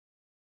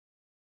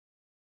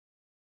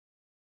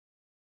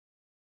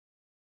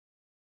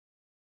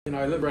You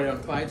know, I live right on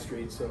Clyde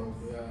Street, so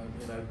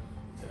and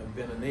I've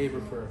been a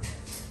neighbor for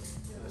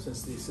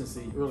since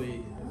the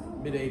early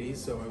mid-'80s.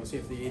 So I was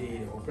here for the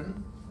 '88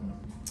 Open,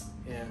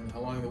 and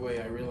along the way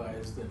I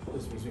realized that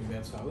this was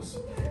Ouimet's house.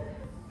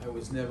 I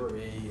was never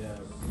a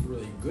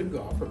really good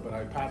golfer, but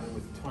I partnered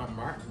with Tom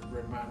Hynes,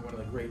 one of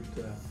the great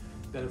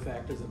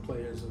benefactors and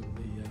players of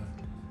the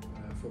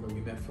for the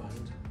Ouimet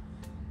Fund.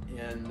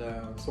 And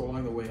so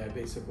along the way, I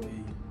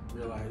basically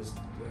realized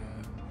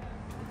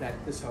that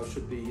this house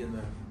should be in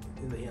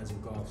the hands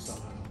of golf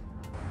somehow.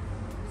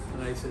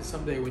 And I said,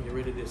 someday when you're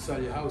ready to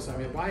sell your house, I'm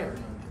a buyer.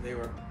 And they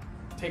were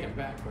taken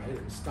aback, right,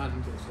 and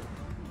stunned. They said,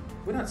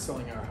 we're not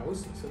selling our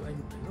house. I said, I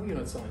know you're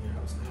not selling your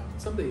house now.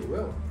 Someday you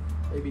will.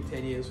 Maybe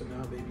 10 years from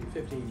now, maybe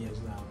 15 years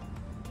now.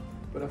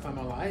 But if I'm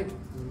alive,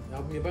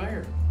 I'll be a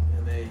buyer.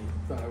 And they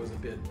thought I was a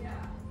bit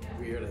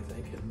weird, I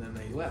think, and then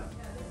they left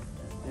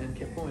and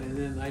kept going. And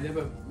then I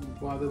never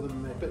bothered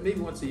them, but maybe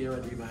once a year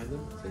I'd remind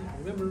them, say,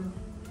 remember,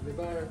 I'm a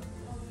buyer.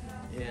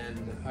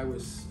 And I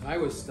was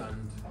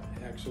stunned,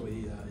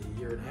 actually, a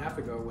year and a half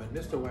ago when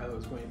Mr. Weiler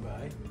was going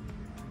by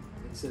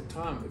and said,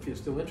 Tom, if you're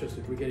still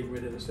interested, we're getting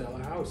ready to sell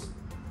our house.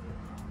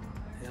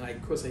 And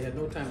of course, I had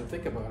no time to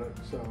think about it,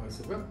 so I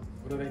said, well,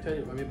 what did I tell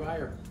you? I'm a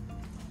buyer.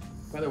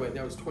 By the way,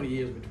 that was 20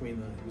 years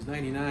between it was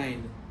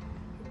 99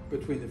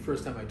 between the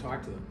first time I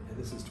talked to them, and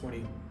this is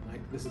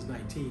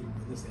 19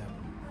 when this happened.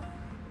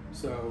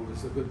 So it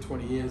was a good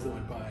 20 years that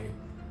went by,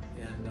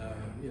 and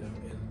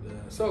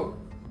so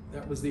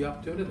that was the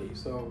opportunity.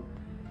 So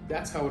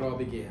that's how it all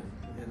began.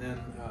 And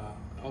then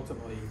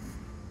ultimately,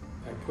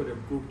 I put a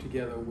group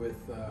together with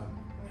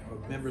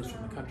members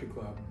from the country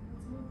club,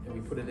 and we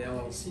put an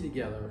LLC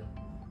together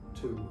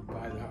to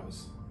buy the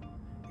house.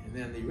 And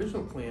then the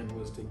original plan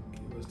was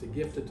to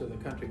gift it to the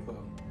country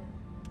club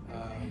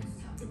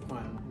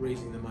upon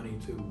raising the money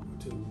to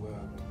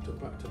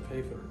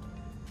pay for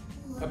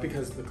it.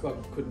 Because the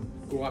club couldn't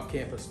go off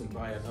campus and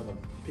buy another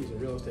piece of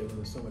real estate when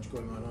there's so much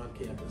going on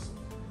campus.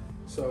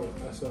 So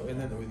and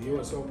then with the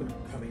U.S. Open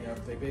coming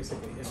up, they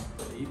basically had,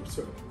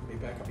 sort of, let me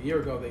back up, a year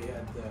ago, they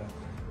had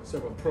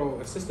several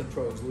assistant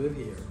pros live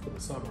here for the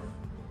summer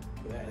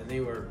for that, and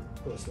they were,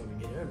 of course, living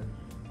here, and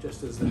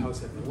just as the house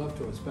had been loved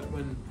to us. But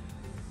when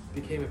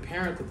it became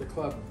apparent that the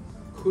club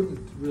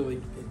couldn't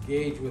really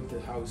engage with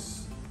the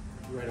house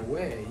right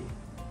away,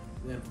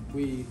 then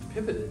we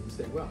pivoted and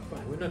said, well,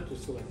 fine, we're not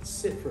just going to let it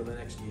sit for the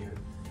next year.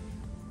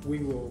 We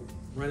will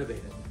renovate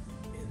it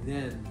and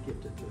then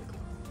gift it to the club.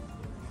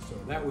 So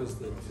that was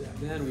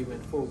then we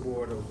went full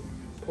bore to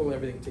pull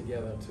everything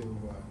together to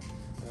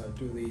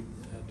do the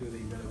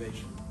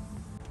renovation.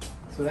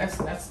 So that's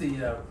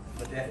the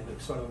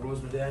sort of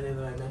rose medallion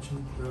that I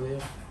mentioned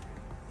earlier.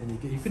 And you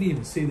couldn't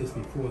even see this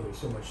before. There's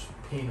so much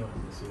paint on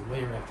this,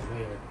 layer after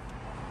layer.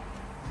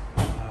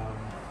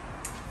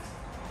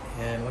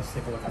 And let's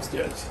take a look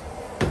upstairs.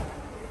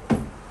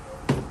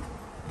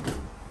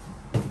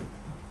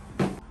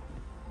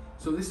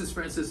 So this is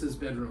Francis's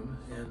bedroom,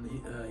 and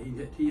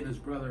he and his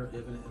brother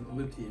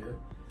lived here.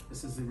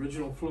 This is the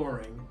original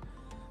flooring.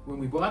 When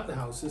we bought the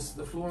house,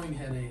 the flooring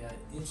had an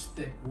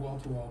inch-thick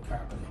wall-to-wall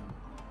carpeting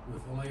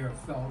with a layer of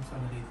felt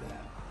underneath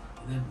that,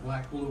 and then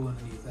black glue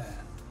underneath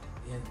that.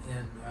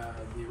 And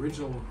the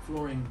original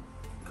flooring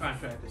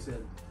contractor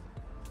said,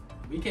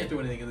 we can't do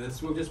anything in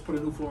this, we'll just put a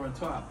new floor on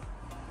top.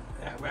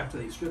 After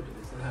they stripped it,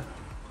 they said,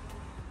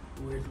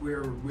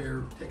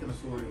 we're taking the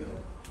flooring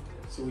out.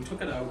 So we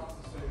took it out,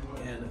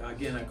 and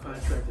again, our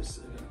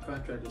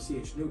contractor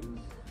C.H.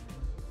 Newton,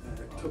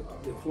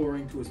 took the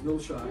flooring to his mill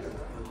shop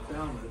in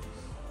Falmouth,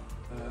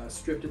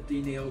 stripped it,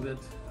 denailed it,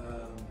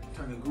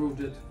 tongue and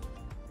grooved it,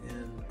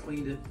 and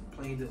cleaned it,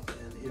 planed it,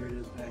 and here it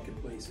is back in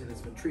place. And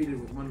it's been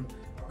treated with one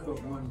coat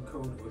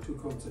or two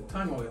coats of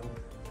tongue oil,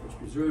 which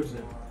preserves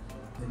it,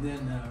 and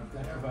then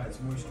that provides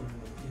moisture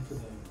into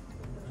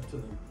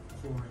the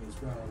flooring as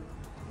well.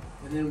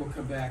 And then we'll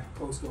come back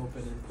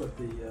post-open and put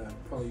the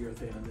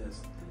polyurethane on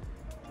this.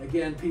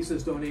 Again,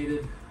 pieces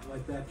donated,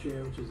 like that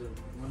chair, which is a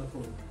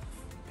wonderful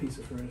piece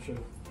of furniture,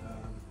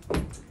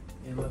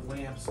 and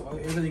lamps.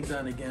 Everything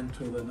done again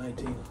to the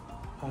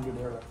 1900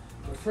 era.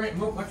 But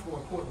much more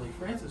importantly,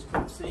 Francis could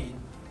have seen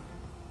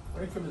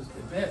right from his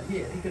bed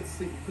here. He could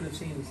have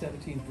seen the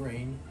 17th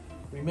green.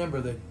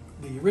 Remember that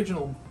the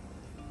original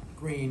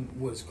green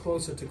was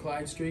closer to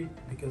Clyde Street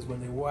because when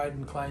they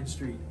widened Clyde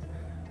Street,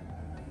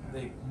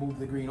 they moved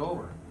the green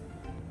over.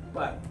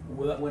 But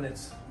when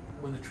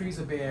the trees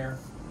are bare,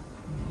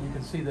 you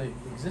can see the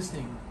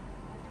existing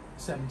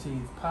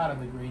 17th part of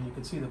the green. You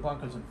can see the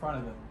bunkers in front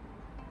of it.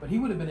 But he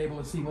would have been able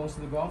to see most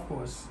of the golf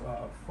course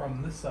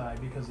from this side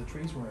because the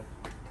trees weren't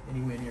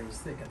anywhere near as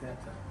thick at that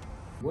time.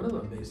 One of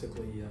them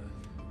basically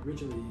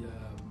originally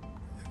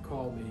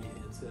called me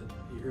and said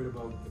he heard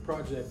about the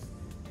project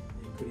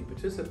and could he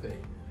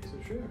participate? I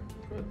said, sure,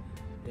 good.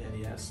 And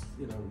he asked,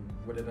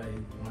 what did I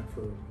want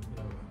for,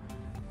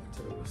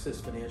 to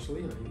assist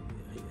financially? And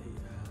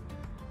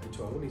I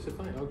told him. He said,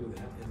 fine, I'll do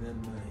that. And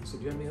then he said,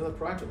 do you have any other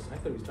projects? And I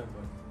thought he was talking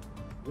about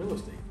real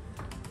estate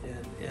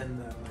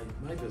and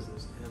my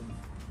business. And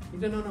he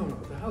said, no,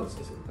 the house.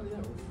 I said, oh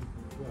yeah,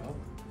 well,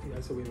 I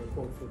said, we have a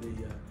quote for the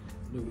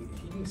new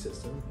heating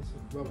system. He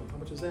said, well, how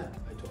much is that?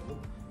 I told him.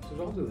 He said,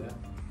 I'll do that.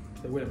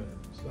 I said, wait a minute,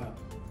 stop.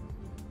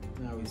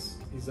 Now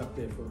he's up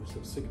there for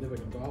some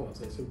significant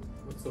dollars. I said,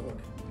 what's the hook?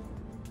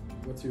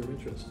 What's your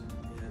interest?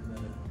 And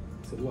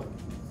he said, look,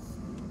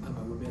 I'm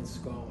a Ouimet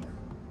scholar.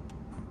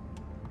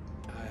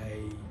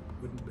 I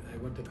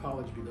went to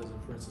college because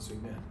of, for instance,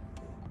 Ouimet.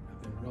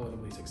 I've been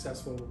relatively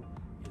successful.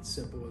 It's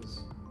simple as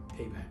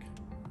payback.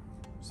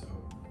 So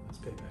that's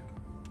payback.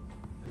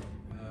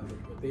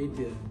 What they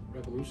did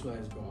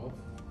revolutionized golf,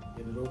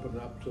 and it opened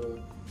up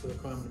to the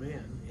common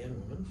man and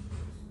woman,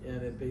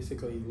 and it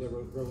basically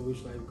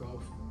revolutionized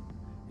golf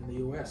in the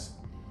U.S.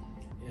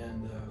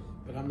 And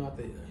but I'm not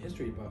the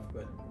history buff,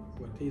 but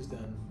what he's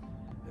done,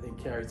 I think,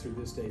 carried through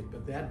this day.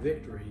 But that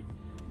victory,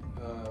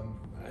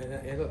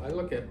 I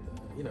look at,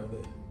 you know,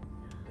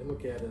 I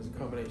look at it as a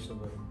combination of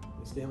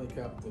the Stanley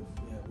Cup, the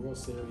World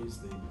Series,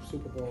 the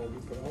Super Bowl. You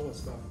put all that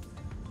stuff.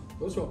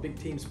 Those are all big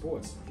team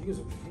sports. He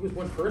was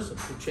one person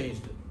who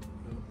changed it.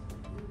 You know?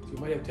 So you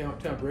might have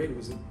Tom Brady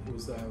was the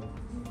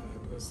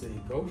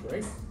GOAT,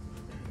 right?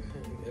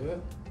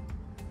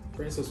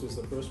 Francis was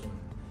the first one,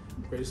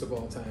 greatest of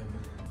all time.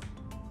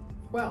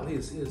 Well,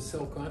 his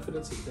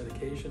self-confidence, his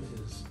dedication,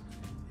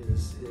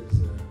 his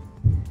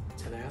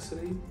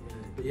tenacity,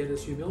 but yet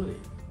his humility,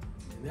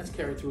 and that's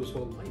carried through his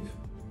whole life,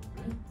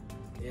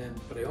 right?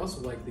 But I also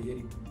like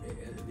the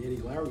Eddie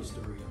Lowry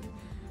story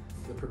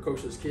of the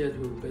precocious kid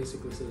who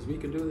basically says, we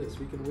can do this,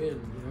 we can win,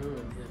 you know,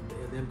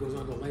 and then goes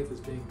on to life as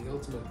being the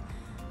ultimate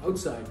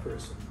outside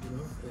person, you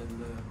know,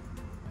 and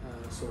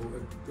so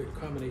a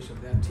combination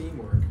of that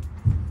teamwork,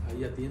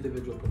 yet the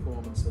individual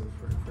performance of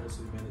Francis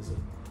Ouimet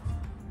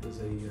is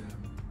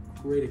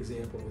a great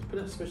example, but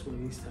especially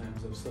in these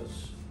times of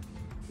such,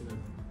 you know,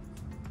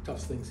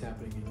 tough things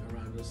happening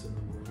around us in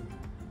the world.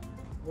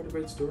 What a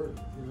great story,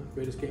 you know,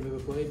 greatest game ever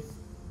played.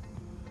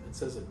 It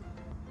says it,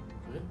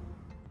 right?